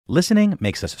Listening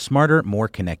makes us smarter, more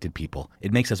connected people.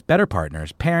 It makes us better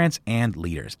partners, parents, and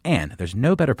leaders. And there's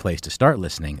no better place to start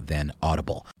listening than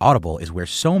Audible. Audible is where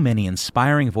so many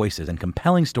inspiring voices and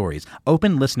compelling stories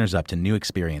open listeners up to new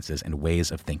experiences and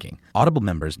ways of thinking. Audible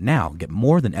members now get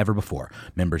more than ever before.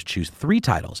 Members choose 3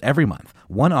 titles every month,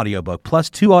 1 audiobook plus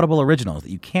 2 Audible originals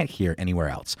that you can't hear anywhere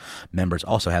else. Members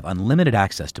also have unlimited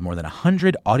access to more than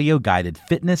 100 audio-guided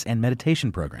fitness and meditation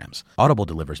programs. Audible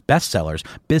delivers bestsellers,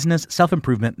 business,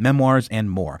 self-improvement, memoirs, and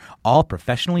more, all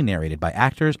professionally narrated by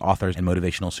actors, authors, and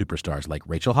motivational superstars like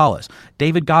Rachel Hollis,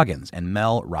 David Goggins, and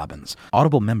Mel Robbins.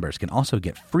 Audible members can also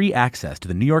get free access to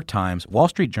the New York Times, Wall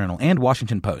Street Journal, and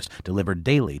Washington Post delivered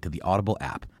daily to the Audible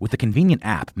app. With the convenient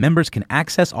app, members can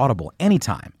access Audible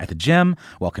anytime, at the gym,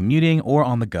 while commuting, or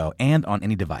on the go, and on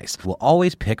any device. We'll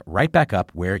always pick right back up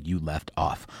where you left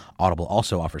off. Audible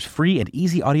also offers free and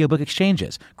easy audiobook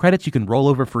exchanges, credits you can roll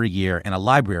over for a year, and a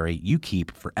library you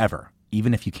keep forever,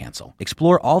 even if you cancel.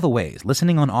 Explore all the ways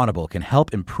listening on Audible can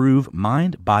help improve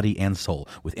mind, body, and soul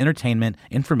with entertainment,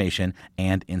 information,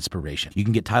 and inspiration. You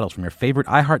can get titles from your favorite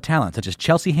iHeart talent such as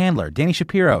Chelsea Handler, Danny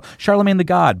Shapiro, Charlemagne the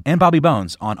God, and Bobby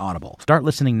Bones on Audible. Start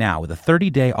listening now with a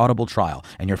 30-day Audible trial,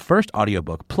 and your first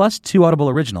audiobook plus 2 Audible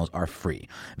originals are free.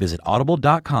 Visit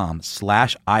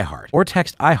audible.com/iHeart or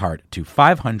text iHeart to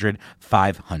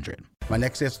 500-500. My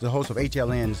next guest is the host of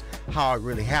HLN's How It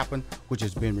Really Happened, which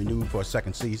has been renewed for a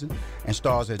 2nd season, and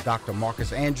stars as Dr.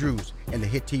 Marcus Andrews in the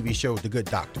hit TV show The Good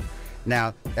Doctor.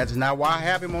 Now, that is not why I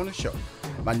have him on the show.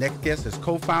 My next guest is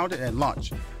co-founder and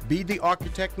launched Be The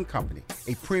Architect and Company,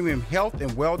 a premium health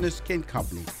and wellness skin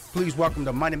company. Please welcome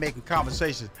to Money Making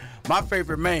Conversations, my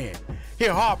favorite man,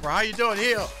 Hill Harper. How you doing,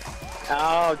 Hill?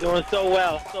 Oh, doing so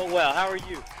well. How are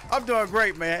you? I'm doing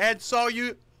great, man. I saw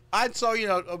you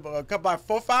about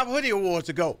 4 or 5 hoodie awards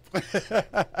ago.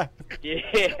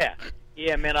 Yeah,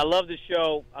 man. I love the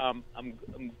show. I'm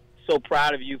so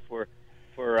proud of you for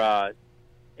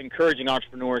encouraging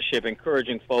entrepreneurship,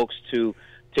 encouraging folks to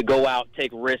go out,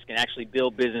 take risk, and actually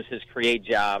build businesses, create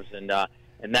jobs, and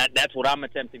that's what I'm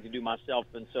attempting to do myself.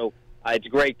 And so it's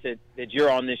great that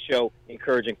you're on this show,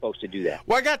 encouraging folks to do that.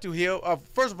 Well, I got to, Hill.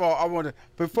 First of all, I want to,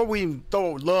 before we even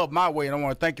throw love my way, and I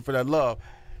want to thank you for that love.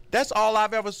 That's all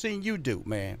I've ever seen you do,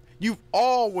 man. You've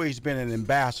always been an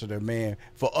ambassador, man,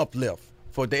 for uplift,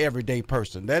 for the everyday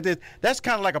person. That's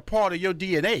kind of like a part of your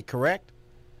DNA, correct?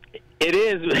 It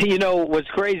is. You know, what's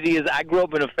crazy is I grew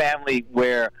up in a family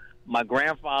where my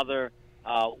grandfather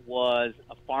was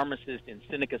a pharmacist in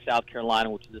Seneca, South Carolina,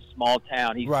 which is a small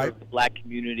town. He served the black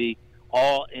community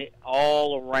all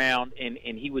around, and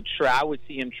he would I would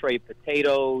see him trade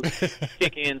potatoes,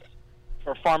 chickens,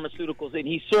 for pharmaceuticals, and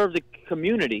he served the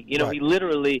community. You know, He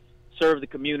literally served the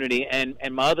community. And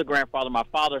my other grandfather, my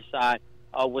father's side,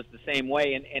 was the same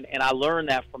way. And I learned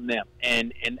that from them.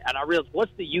 And I realized,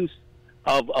 what's the use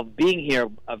of being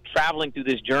here, of traveling through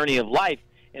this journey of life,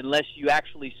 unless you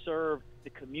actually serve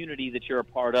the community that you're a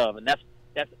part of? And that's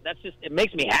just, it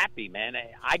makes me happy, man.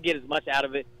 I get as much out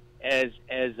of it as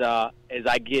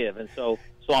I give. And so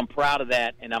I'm proud of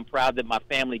that, and I'm proud that my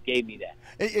family gave me that.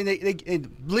 And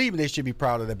believe me, they should be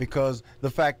proud of that, because the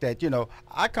fact that,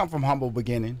 I come from humble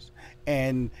beginnings,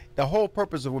 and the whole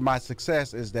purpose of my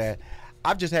success is that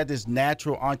I've just had this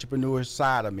natural entrepreneur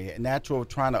side of me, a natural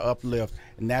trying to uplift,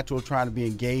 a natural trying to be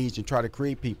engaged and try to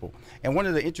create people. And one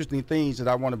of the interesting things that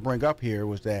I want to bring up here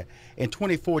was that in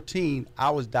 2014, I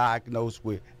was diagnosed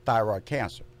with thyroid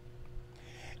cancer.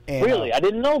 And, really? I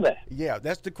didn't know that. Yeah,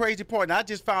 that's the crazy part. And I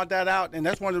just found that out, and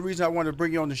that's one of the reasons I wanted to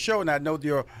bring you on the show. And I know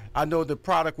the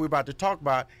product we're about to talk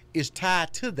about is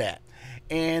tied to that.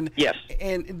 And yes.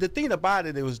 And the thing about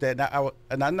it was that, I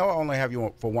know I only have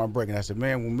you for one break, and I said,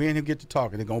 man, when me and him get to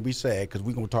talking, it's going to be sad, because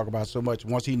we're going to talk about so much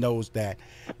once he knows that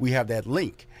we have that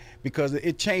link. Because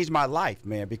it changed my life,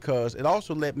 man, because it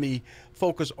also let me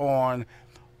focus on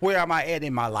where am I at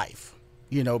in my life.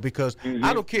 Because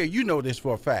I don't care. You know this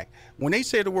for a fact. When they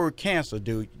say the word cancer,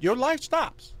 dude, your life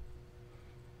stops.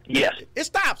 Yes. It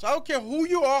stops. I don't care who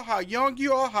you are, how young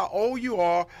you are, how old you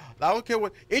are. I don't care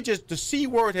what. It just, the C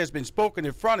word has been spoken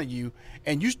in front of you,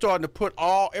 and you starting to put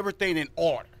everything in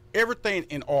order. Everything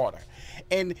in order.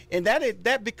 And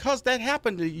that because that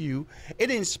happened to you, it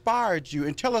inspired you.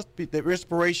 And tell us the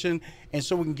inspiration, and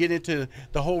so we can get into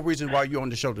the whole reason why you're on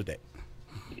the show today.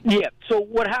 Yeah, so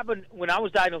what happened when I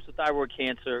was diagnosed with thyroid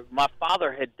cancer, my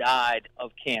father had died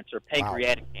of cancer,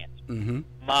 pancreatic cancer. Mm-hmm.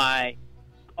 My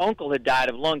uncle had died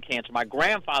of lung cancer. My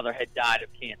grandfather had died of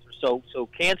cancer. So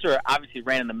cancer obviously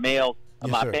ran in the male of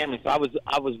my family. So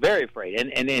I was very afraid,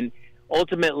 and then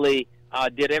ultimately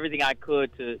did everything I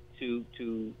could to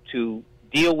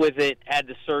deal with it. Had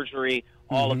the surgery,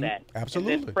 all of that.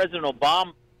 Absolutely. And then President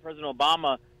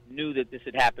Obama knew that this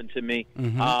had happened to me,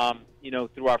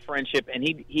 through our friendship. And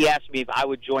he asked me if I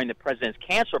would join the President's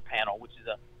Cancer Panel, which is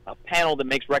a panel that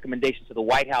makes recommendations to the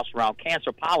White House around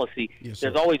cancer policy. Yes,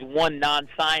 There's always one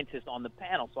non-scientist on the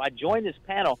panel. So I joined this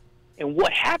panel, and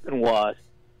what happened was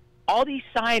all these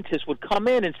scientists would come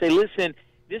in and say, listen,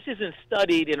 this isn't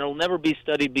studied, and it'll never be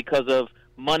studied because of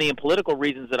money and political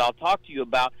reasons that I'll talk to you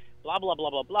about, blah, blah, blah,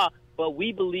 blah, blah. But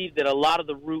we believe that a lot of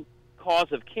the root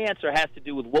cause of cancer has to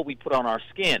do with what we put on our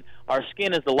skin. Our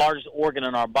skin is the largest organ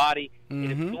in our body.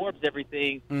 It absorbs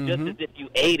everything just as if you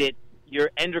ate it. Your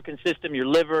endocrine system, your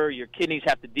liver, your kidneys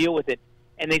have to deal with it.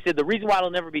 And they said the reason why it'll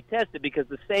never be tested because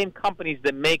the same companies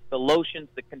that make the lotions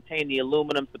that contain the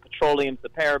aluminums, the petroleums, the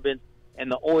parabens, and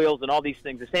the oils and all these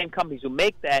things, the same companies who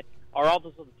make that are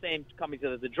also the same companies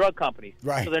that are the drug companies.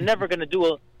 Right. So they're never going to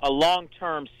do a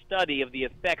long-term study of the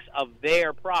effects of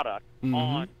their product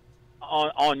on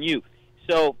you.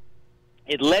 So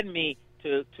it led me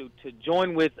to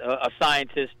join with a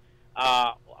scientist.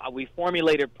 We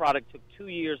formulated a product, took 2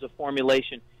 years of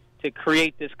formulation to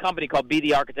create this company called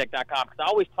BeTheArchitect.com. Because I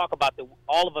always talk about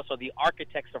all of us are the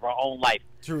architects of our own life.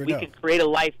 True we enough. can create a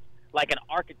life like an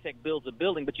architect builds a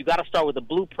building, but you got to start with a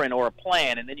blueprint or a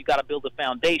plan, and then you got to build a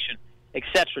foundation,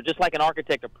 etc. Just like an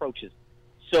architect approaches.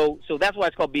 So that's why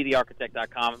it's called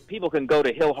BeTheArchitect.com. People can go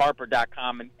to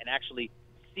HillHarper.com and actually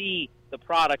see the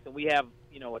product, and we have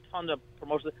a ton of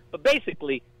promotions. But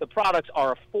basically, the products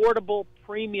are affordable,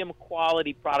 premium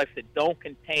quality products that don't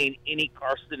contain any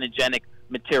carcinogenic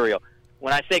material.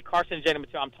 When I say carcinogenic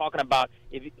material, I'm talking about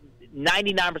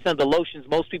 99% of the lotions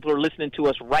most people are listening to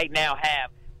us right now have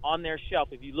on their shelf.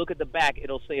 If you look at the back,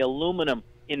 it'll say aluminum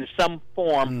in some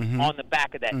form on the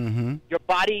back of that. Your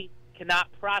body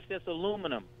cannot process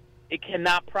aluminum. It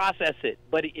cannot process it.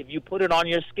 But if you put it on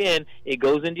your skin, it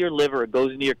goes into your liver, it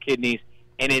goes into your kidneys,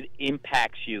 and it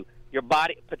impacts you. Your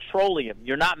body, petroleum,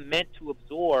 you're not meant to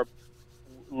absorb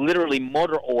literally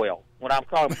motor oil. When I'm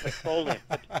calling petroleum,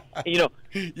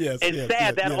 it's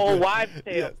sad, that old wives'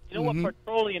 tale. Yes. You know what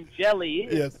petroleum jelly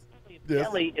is? Yes.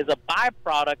 Jelly is a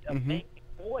byproduct of making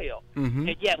oil,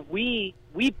 and yet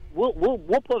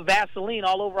we'll put Vaseline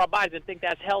all over our bodies and think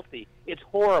that's healthy. It's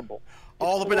horrible.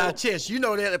 All up in our chest,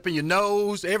 that, up in your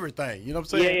nose, everything. You know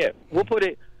what I'm saying? Yeah.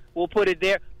 We'll put it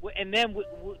there, and then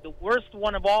the worst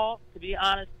one of all, to be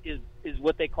honest, is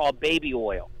what they call baby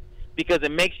oil, because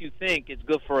it makes you think it's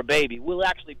good for a baby. We'll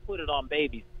actually put it on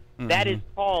babies. That is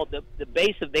called the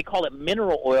base of. They call it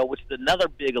mineral oil, which is another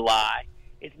big lie.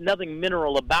 It's nothing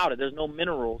mineral about it. There's no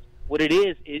minerals. What it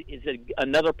is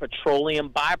another petroleum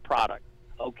byproduct.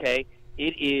 Okay,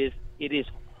 it is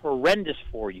horrendous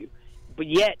for you, but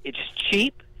yet it's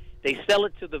cheap. They sell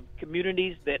it to the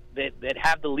communities that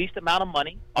have the least amount of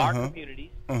money, our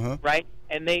communities, right?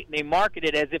 And they market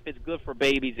it as if it's good for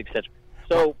babies, etc.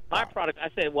 So my product, I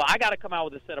said, well, I got to come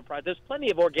out with a set of products. There's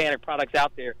plenty of organic products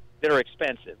out there that are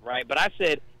expensive, right? But I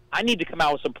said I need to come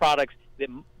out with some products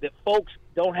that folks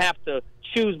don't have to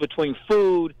choose between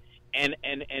food and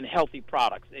healthy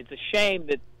products. It's a shame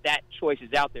that choice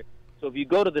is out there. So if you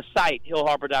go to the site,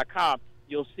 hillharper.com,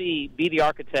 you'll see Be the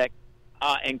Architect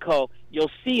and Co.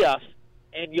 You'll see us,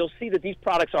 and you'll see that these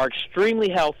products are extremely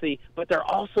healthy, but they're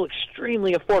also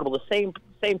extremely affordable. The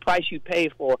same price you pay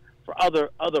for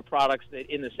other products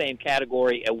that in the same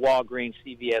category at Walgreens,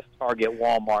 CVS, Target,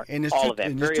 Walmart, and all of that.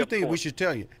 And there's two things we should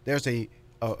tell you. There's a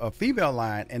female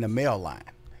line and a male line.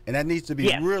 And that needs to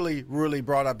be really, really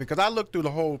brought up, because I looked through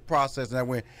the whole process and I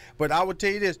went, but I would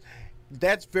tell you this,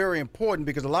 that's very important,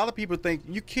 because a lot of people think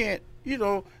you can't,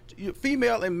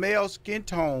 female and male skin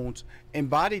tones and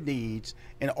body needs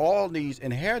and oil needs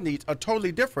and hair needs are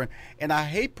totally different. And I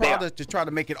hate products to try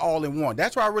to make it all in one.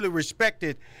 That's why I really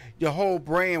respected your whole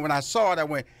brand. When I saw it, I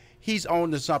went, he's on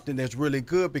to something that's really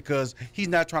good, because he's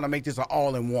not trying to make this an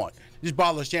all-in-one. This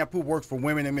bottle of shampoo works for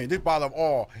women and men. This bottle of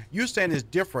oil, you're saying is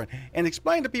different. And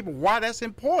explain to people why that's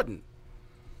important.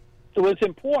 So it's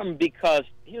important because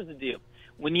here's the deal: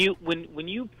 when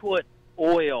you put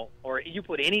oil or you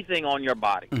put anything on your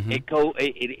body,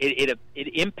 it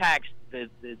impacts the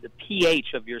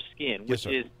pH of your skin, which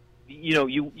is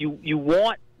you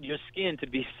want your skin to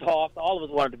be soft. All of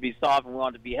us want it to be soft, and we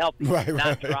want it to be healthy,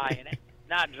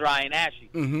 not dry and ashy.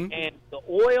 And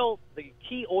the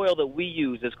key oil that we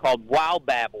use is called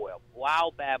baobab oil,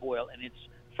 and it's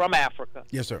from Africa.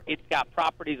 Yes, sir. It's got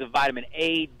properties of vitamin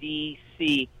A, D,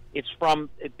 C.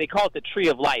 They call it the tree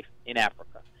of life in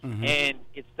Africa. And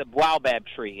it's the baobab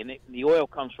tree, and the oil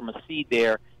comes from a seed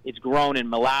there. It's grown in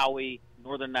Malawi,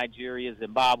 northern Nigeria,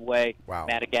 Zimbabwe,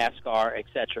 Madagascar,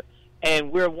 etc.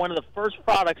 And we're one of the first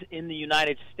products in the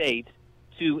United States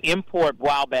to import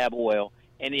baobab oil.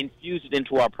 and infuse it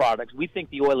into our products. We think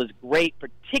the oil is great,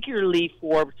 particularly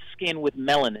for skin with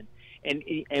melanin.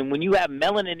 And when you have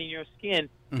melanin in your skin,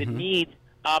 the needs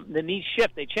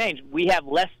shift. They change. We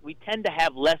tend to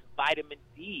have less vitamin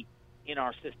D in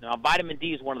our system. Now, vitamin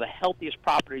D is one of the healthiest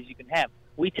properties you can have.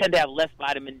 We tend to have less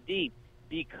vitamin D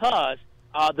because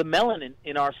the melanin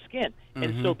in our skin.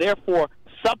 And so, therefore,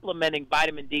 supplementing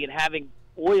vitamin D and having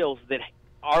oils that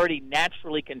already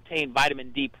naturally contain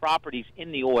vitamin D properties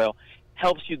in the oil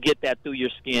helps you get that through your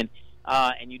skin,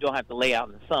 and you don't have to lay out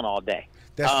in the sun all day.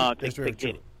 That's very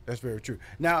true. That's very true.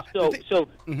 Now, go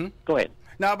ahead.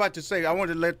 Now, I'm about to say, I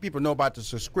wanted to let people know about the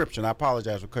subscription. I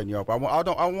apologize for cutting you off.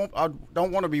 I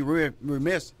don't want to be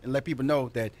remiss and let people know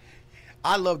that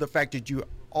I love the fact that you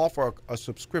offer a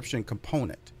subscription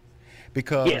component.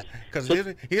 Because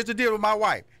here's the deal with my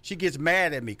wife. She gets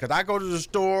mad at me because I go to the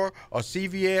store or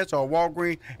CVS or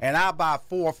Walgreens and I buy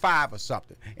 4 or 5 or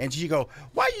something. And she go,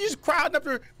 why are you just crowding up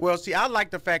there? Well, see, I like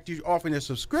the fact you're offering a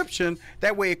subscription.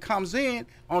 That way it comes in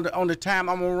on the time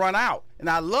I'm going to run out. And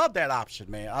I love that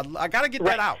option, man. I got to get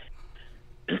that out.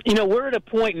 You know, we're at a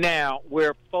point now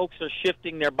where folks are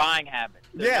shifting their buying habits.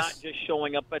 They're not just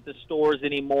showing up at the stores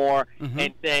anymore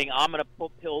and saying, I'm going to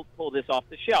pull this off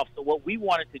the shelf. So what we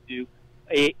wanted to do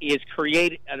is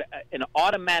create an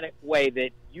automatic way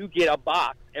that you get a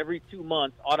box every 2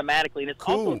 months automatically, and it's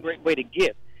also a great way to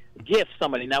gift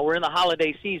somebody. Now we're in the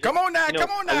holiday season. Come on now,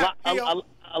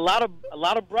 a lot of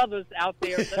brothers out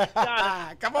there.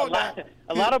 A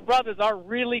lot of brothers are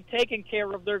really taking care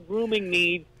of their grooming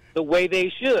needs the way they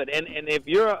should. And if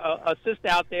you're a sister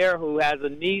out there who has a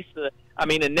niece, a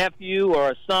nephew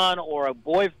or a son or a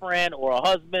boyfriend or a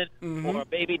husband or a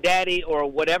baby daddy or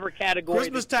whatever category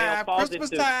Christmas time, buy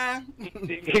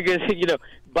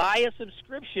a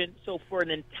subscription. So for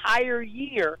an entire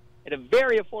year at a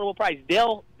very affordable price,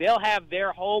 they'll have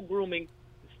their whole grooming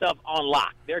stuff on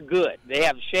lock. They're good. They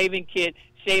have shaving kit,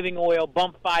 shaving oil,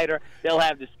 bump fighter. They'll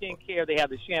have the skincare. They have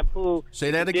the shampoo.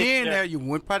 Say that again. There, you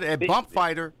went at bump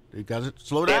fighter. You got to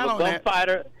slow down on that. Bump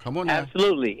fighter. Come on now.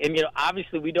 Absolutely. And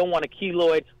obviously, we don't want a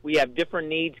keloid. We have different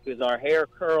needs because our hair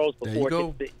curls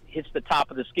before it hits the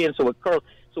top of the skin, so it curls.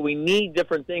 So we need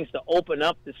different things to open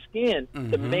up the skin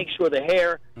to make sure the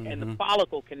hair and the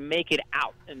follicle can make it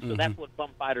out. And so that's what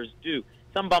bump fighters do.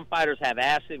 Some bump fighters have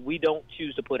acid. We don't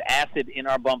choose to put acid in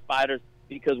our bump fighters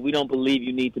because we don't believe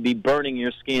you need to be burning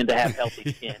your skin to have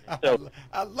healthy skin. So,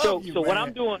 I love you, so man. What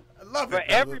I'm doing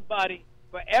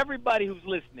for everybody who's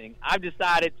listening, I've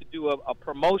decided to do a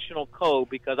promotional code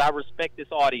because I respect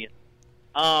this audience.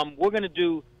 We're going to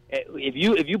do,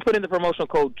 if you put in the promotional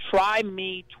code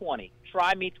TRYME20,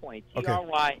 TRYME20,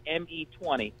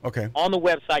 TRYME20, on the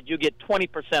website, you'll get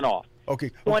 20% off.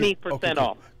 20%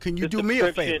 off. Can you do me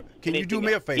a favor? Can you do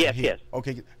me a favor? Yes.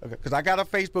 Okay. Because I got a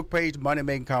Facebook page, Money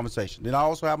Making Conversation. Then I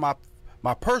also have my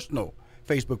personal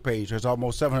Facebook page. There's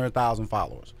almost 700,000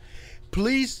 followers.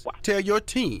 Please tell your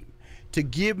team to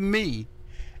give me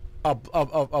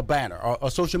a banner, or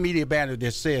a social media banner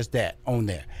that says that on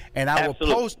there, and I will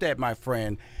post that, my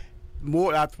friend.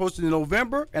 I posted in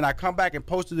November, and I come back and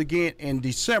post it again in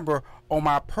December on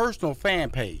my personal fan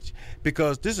page,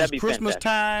 because this is Christmas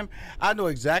time. I know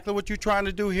exactly what you're trying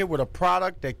to do here with a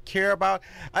product that care about.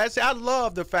 I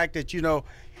love the fact that,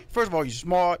 first of all, you're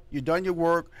smart, you've done your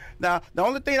work. Now, the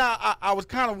only thing I was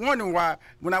kind of wondering why,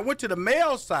 when I went to the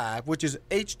male side, which is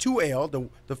H2L,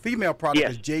 the female product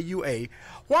is JUA,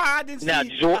 why I didn't see...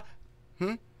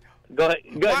 Go ahead.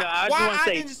 Why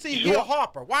I didn't see Hill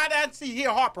Harper? Why did I see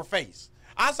Hill Harper face?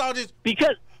 I saw this.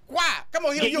 Because... Why? Come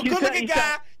on, you're a good-looking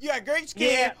guy. You got great skin.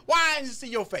 Yeah. Why didn't you see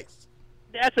your face?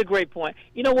 That's a great point.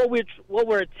 What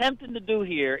we're attempting to do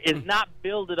here is not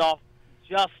build it off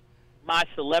just my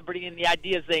celebrity, and the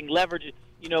idea is saying leverage it.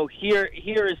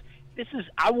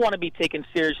 I want to be taken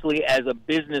seriously as a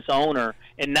business owner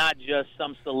and not just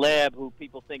some celeb who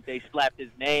people think they slapped his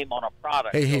name on a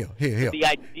product. Hey, Hill. The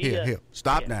idea. Here.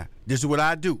 Stop now. This is what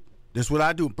I do.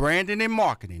 Branding and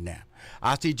marketing now.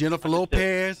 I see Jennifer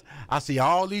Lopez. I see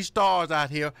all these stars out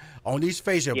here on these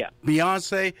faces. Yeah.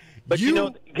 Beyonce. But can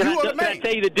I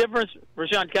tell you the difference,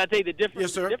 Rashawn? Can I tell you the difference?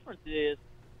 Yes, sir. The difference is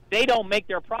they don't make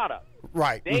their product.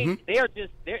 Right. They're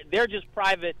just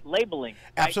private labeling.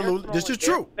 Absolutely. Right? This is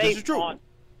true. It's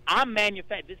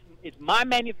my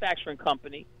manufacturing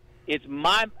company.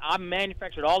 I'm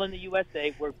manufactured all in the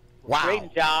USA. We're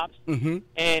creating jobs,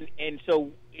 and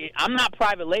so I'm not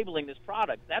private labeling this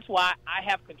product. That's why I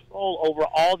have control over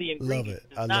all the ingredients.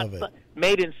 Love it.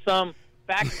 Made in some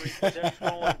factory where they're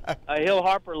throwing a Hill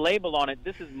Harper label on it.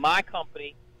 This is my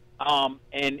company. And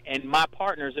my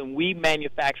partners, and we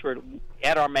manufacture it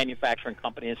at our manufacturing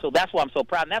company. And so that's why I'm so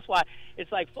proud. And that's why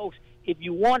it's like, folks, if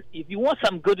you want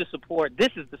something good to support, this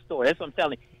is the story. That's what I'm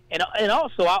telling you. And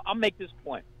also, I'll make this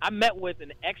point. I met with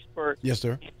an expert Yes,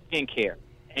 sir. in skincare,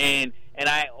 and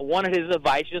I wanted his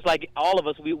advice, just like all of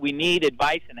us. We need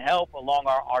advice and help along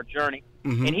our journey.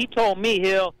 Mm-hmm. And he told me,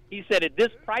 he said, at this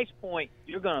price point,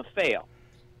 you're going to fail.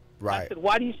 Right. I said,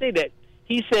 why do you say that?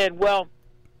 He said, well,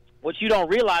 what you don't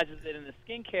realize is that in the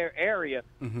skincare area,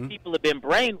 mm-hmm. people have been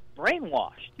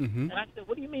brainwashed. Mm-hmm. And I said,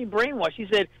 what do you mean brainwashed? He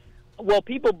said, well,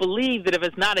 people believe that if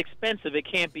it's not expensive, it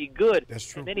can't be good. That's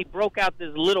true. And then he broke out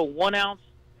this little 1 ounce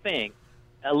thing,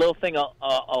 a little thing of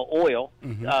oil,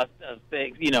 mm-hmm.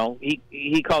 thing,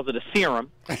 he calls it a serum.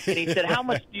 And he said, how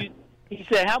much do you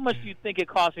think it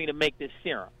costs me to make this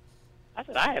serum? I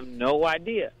said, I have no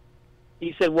idea.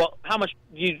 He said, well, how much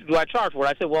do I charge for it?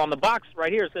 I said, well, on the box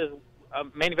right here it says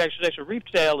manufacturer's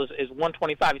retail is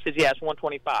 $125. He says, yeah, it's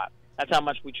 $125. That's how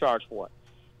much we charge for it.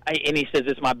 And he says,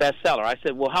 it's my best seller. I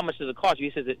said, well, how much does it cost you?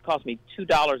 He says, it cost me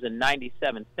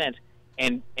 $2.97,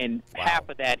 and wow. Half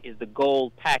of that is the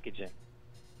gold packaging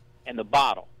and the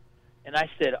bottle. And I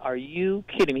said, are you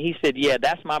kidding me? He said, yeah,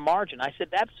 that's my margin. I said,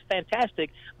 that's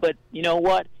fantastic, but you know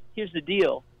what? Here's the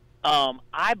deal.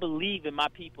 I believe in my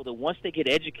people that once they get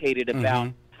educated about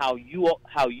mm-hmm.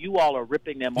 how you all are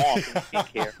ripping them off in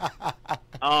skincare,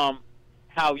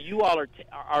 how you all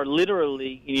are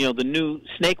literally, the new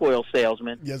snake oil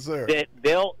salesmen. Yes, sir. That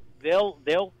they'll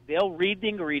read the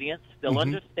ingredients. They'll mm-hmm.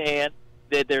 understand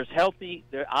that there's healthy.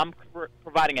 I'm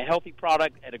providing a healthy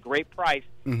product at a great price,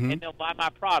 mm-hmm. and they'll buy my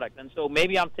product. And so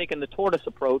maybe I'm taking the tortoise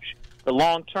approach, the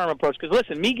long-term approach. Because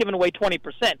listen, me giving away 20%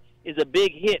 is a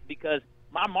big hit because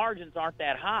my margins aren't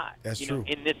that high. That's true.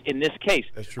 In this case,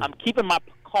 that's true. I'm keeping my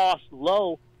costs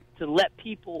low to let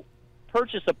people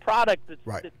purchase a product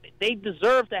that they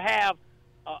deserve to have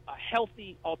a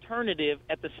healthy alternative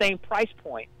at the same price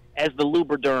point as the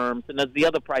Lubriderms and as the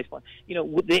other price point.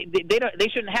 They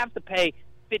shouldn't have to pay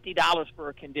 $50 for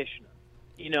a conditioner.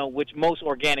 Which most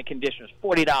organic conditioners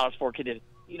 $40 for a conditioner.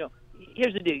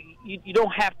 Here's the deal: you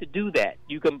don't have to do that.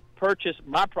 You can purchase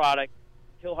my product,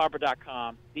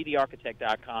 hillharper.com,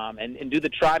 ddarchitect.com, and do the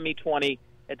Try Me 20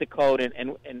 at the code,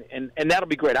 and that'll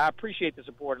be great. I appreciate the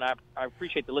support, and I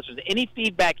appreciate the listeners. Any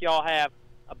feedback y'all have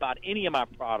about any of my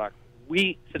products,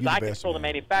 since I control the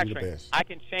manufacturing, I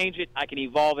can change it, I can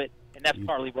evolve it, and that's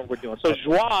partly what we're doing. So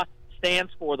Joie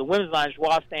stands for, the women's line,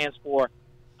 Joie stands for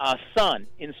sun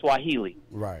in Swahili.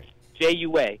 Right.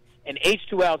 J-U-A. And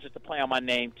H2L just to play on my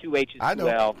name, 2 H's, 2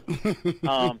 L's.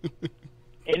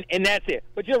 And that's it.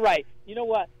 But you're right. You know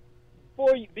what?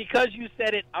 Because you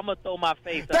said it, I'm going to throw my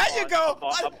face up. There you go.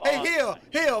 Hey,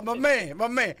 Hill, my man.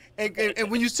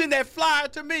 And when you send that flyer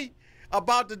to me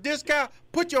about the discount,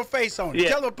 put your face on it. Yeah.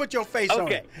 Tell them to put your face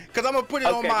on it. Because I'm going to put it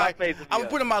on I'm going to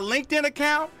put it on my LinkedIn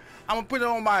account. I'm going to put it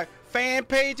on my fan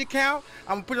page account.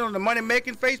 I'm going to put it on the Money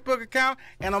Making Facebook account.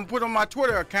 And I'm going to put it on my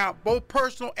Twitter account, both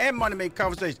personal and Money Making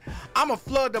Conversations. I'm going to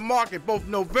flood the market both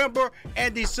November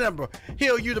and December.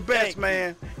 Hill, you the best,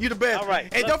 man. You the best. All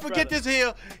right. And don't forget this,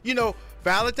 Hill,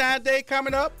 Valentine's Day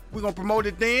coming up, we're going to promote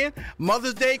it then.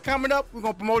 Mother's Day coming up, we're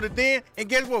going to promote it then. And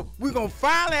guess what? We're going to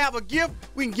finally have a gift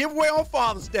we can give away on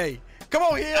Father's Day. Come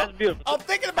on, Hill. That's beautiful. I'm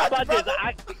thinking about you, brother.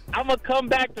 I'm going to come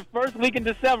back the first week in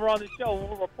December on the show.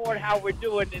 We'll report how we're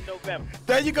doing in November.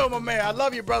 There you go, my man. I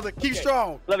love you, brother. Keep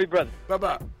strong. Love you, brother.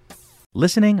 Bye-bye.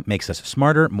 Listening makes us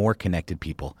smarter, more connected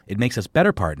people. It makes us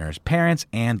better partners, parents,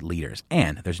 and leaders.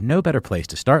 And there's no better place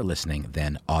to start listening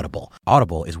than Audible.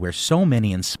 Audible is where so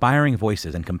many inspiring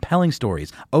voices and compelling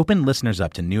stories open listeners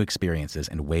up to new experiences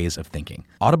and ways of thinking.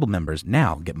 Audible members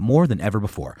now get more than ever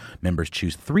before. Members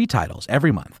choose 3 titles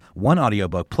every month, 1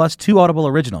 audiobook plus 2 Audible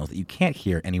originals that you can't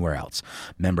hear anywhere else.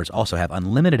 Members also have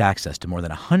unlimited access to more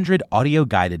than 100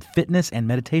 audio-guided fitness and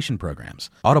meditation programs.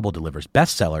 Audible delivers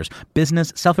bestsellers,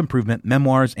 business, self-improvement,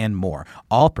 memoirs, and more,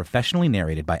 all professionally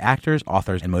narrated by actors,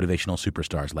 authors, and motivational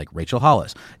superstars like Rachel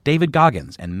Hollis, David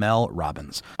Goggins, and Mel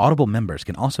Robbins. Audible members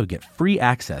can also get free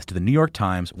access to the New York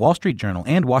Times, Wall Street Journal,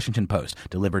 and Washington Post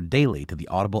delivered daily to the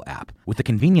Audible app. With the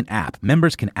convenient app,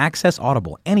 members can access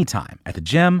Audible anytime, at the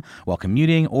gym, while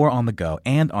commuting, or on the go,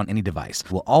 and on any device.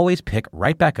 We'll always pick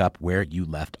right back up where you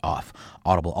left off.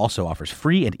 Audible also offers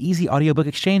free and easy audiobook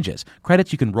exchanges,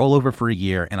 credits you can roll over for a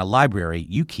year, and a library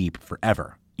you keep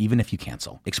forever, even if you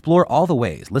cancel. Explore all the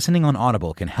ways listening on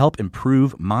Audible can help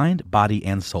improve mind, body,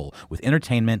 and soul with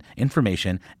entertainment,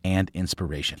 information, and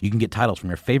inspiration. You can get titles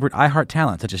from your favorite iHeart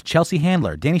talent such as Chelsea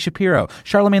Handler, Danny Shapiro,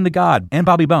 Charlemagne the God, and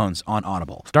Bobby Bones on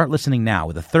Audible. Start listening now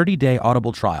with a 30-day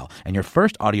Audible trial, and your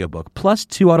first audiobook plus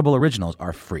 2 Audible originals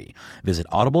are free. Visit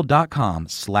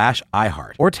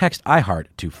audible.com/iHeart or text iHeart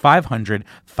to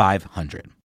 500-500.